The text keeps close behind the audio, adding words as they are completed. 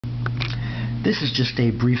This is just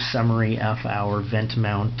a brief summary of our vent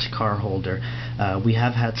mount car holder. We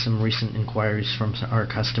have had some recent inquiries from our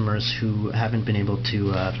customers who haven't been able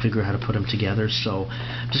to figure out how to put them together, so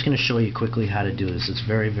I'm just going to show you quickly how to do this. It's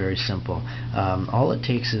very, very simple. All it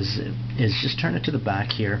takes is just turn it to the back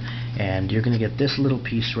here, and you're going to get this little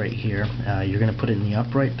piece right here. You're going to put it in the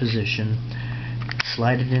upright position,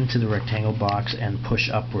 slide it into the rectangle box, and push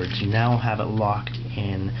upwards. You now have it locked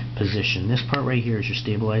in position. This part right here is your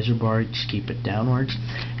stabilizer bar. Just keep it downwards,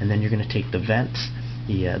 and then you're going to take the vents,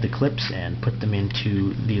 the clips, and put them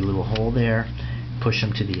into the little hole there. Push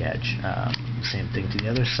them to the edge. Same thing to the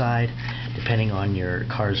other side. Depending on your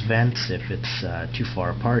car's vents, if it's too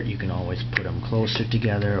far apart, you can always put them closer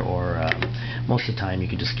together, or most of the time you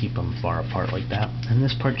can just keep them far apart like that. And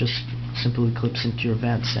this part just simply clips into your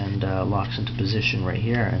vents and locks into position right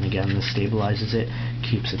here. And again, this stabilizes it,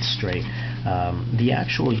 keeps it straight. The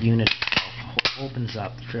actual unit opens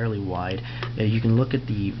up fairly wide. You can look at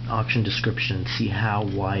the option description and see how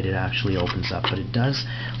wide it actually opens up, but it does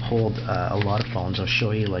hold a lot of phones. I'll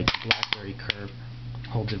show you, like BlackBerry Curve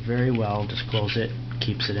holds it very well. Just close it,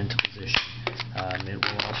 keeps it into position. It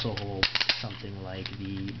will also hold something like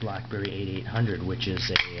the BlackBerry 8800, which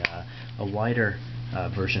is a wider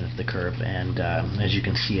version of the Curve, and as you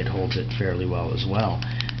can see, it holds it fairly well as well.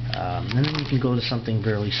 And then you can go to something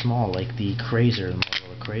fairly small like the Crazer,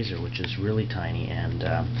 which is really tiny, and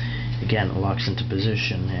again, locks into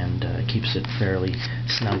position and keeps it fairly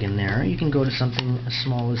snug in there. You can go to something as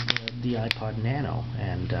small as the iPod Nano,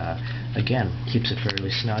 and again, keeps it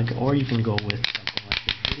fairly snug. Or you can go with something like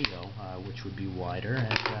the Video, which would be wider,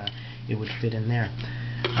 and it would fit in there.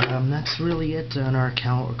 That's really it on our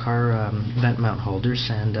car vent mount holders,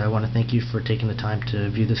 and I want to thank you for taking the time to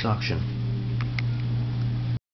view this auction.